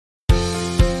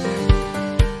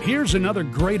Here's another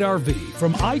great RV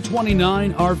from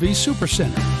I-29 RV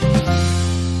Supercenter.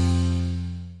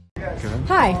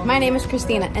 Hi, my name is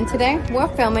Christina, and today we're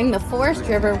filming the Forest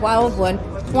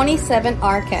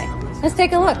River-Wildwood-27RK. Let's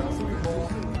take a look.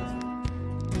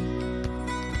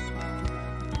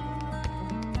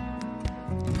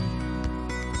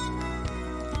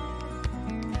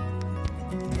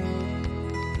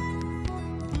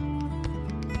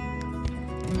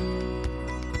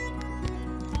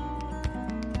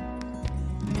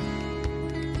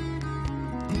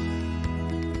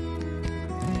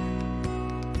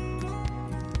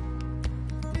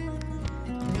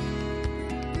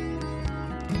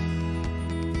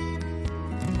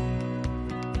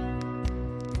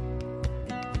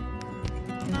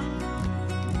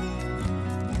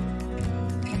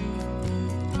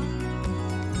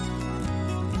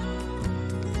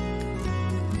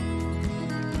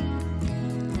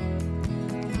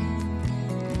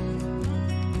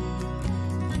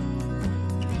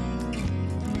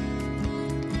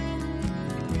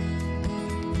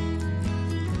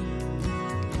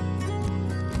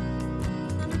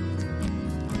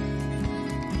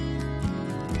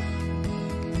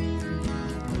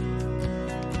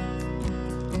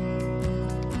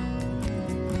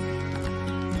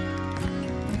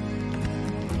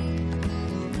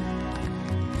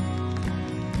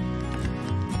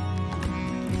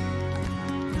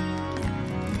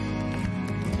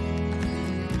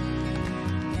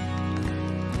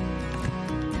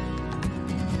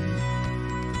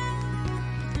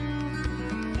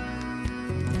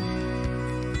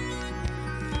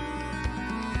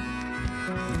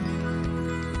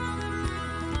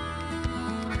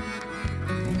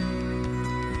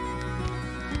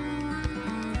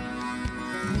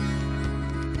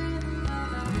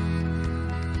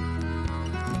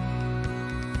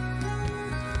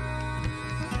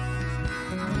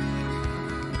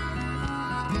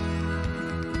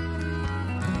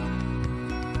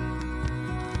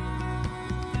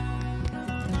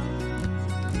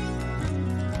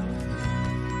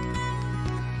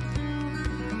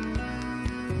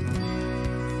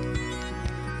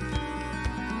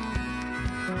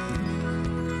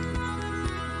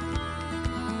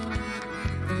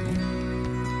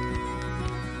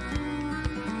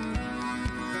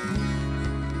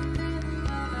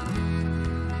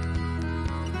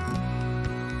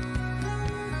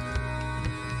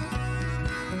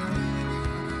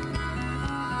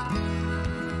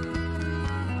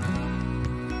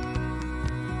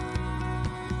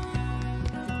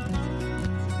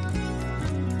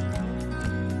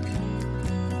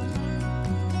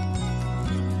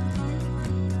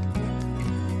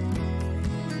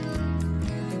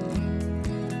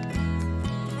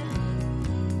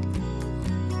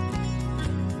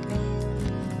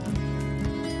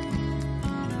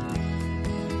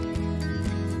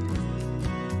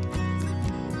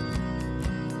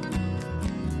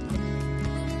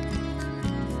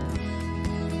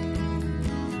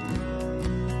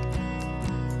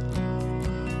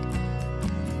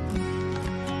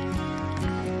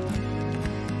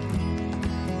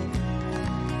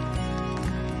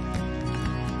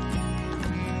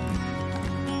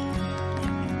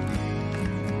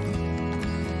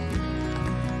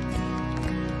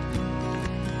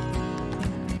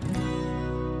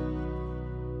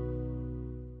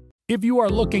 If you are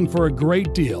looking for a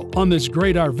great deal on this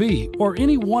great RV or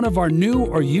any one of our new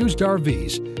or used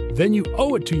RVs, then you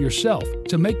owe it to yourself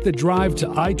to make the drive to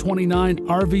I-29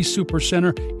 RV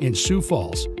Supercenter in Sioux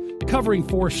Falls. Covering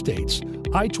 4 states,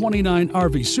 I-29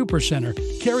 RV Supercenter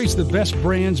carries the best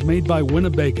brands made by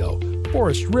Winnebago,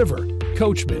 Forest River,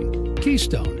 Coachman,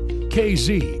 Keystone,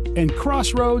 KZ, and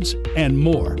Crossroads, and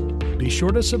more. Be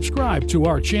sure to subscribe to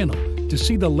our channel to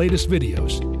see the latest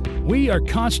videos. We are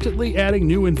constantly adding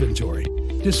new inventory.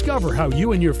 Discover how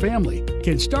you and your family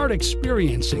can start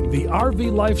experiencing the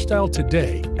RV lifestyle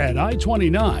today at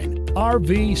I-29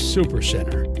 RV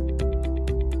Supercenter.